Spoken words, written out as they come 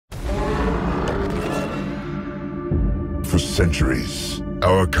For centuries,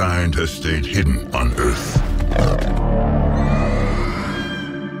 our kind has stayed hidden on Earth.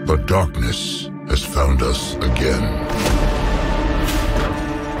 But darkness has found us again.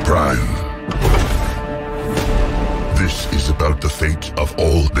 Prime. This is about the fate of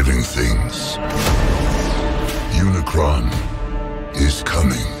all living things. Unicron is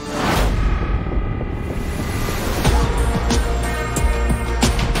coming.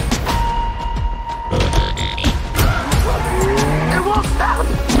 It won't stop!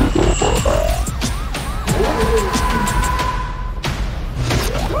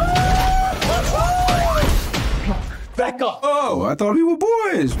 Back up! Oh, I thought we were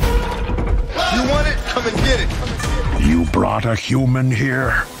boys. You want it? Come and get it. You brought a human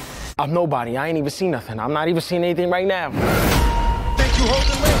here? I'm nobody. I ain't even seen nothing. I'm not even seeing anything right now. Think you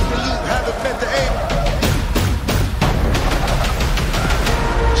holding less than you haven't met the aim.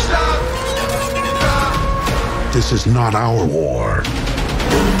 Stop! This is not our war.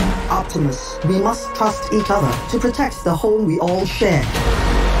 Optimus, we must trust each other to protect the home we all share.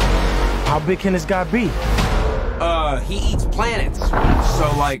 How big can this guy be? He eats planets. So,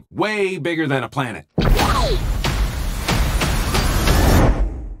 like, way bigger than a planet. In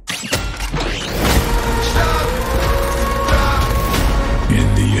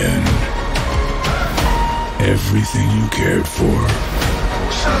the end, everything you cared for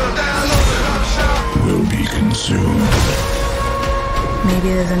will be consumed. Maybe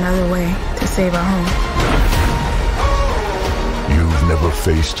there's another way to save our home. You've never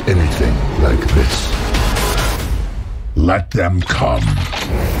faced anything like this. Let them come.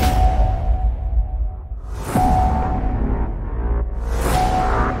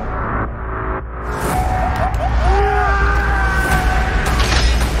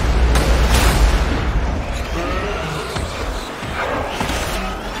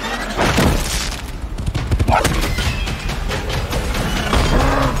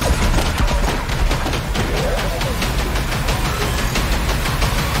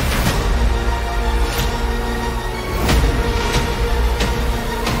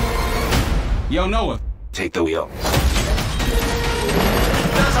 Yo, Noah, take the wheel.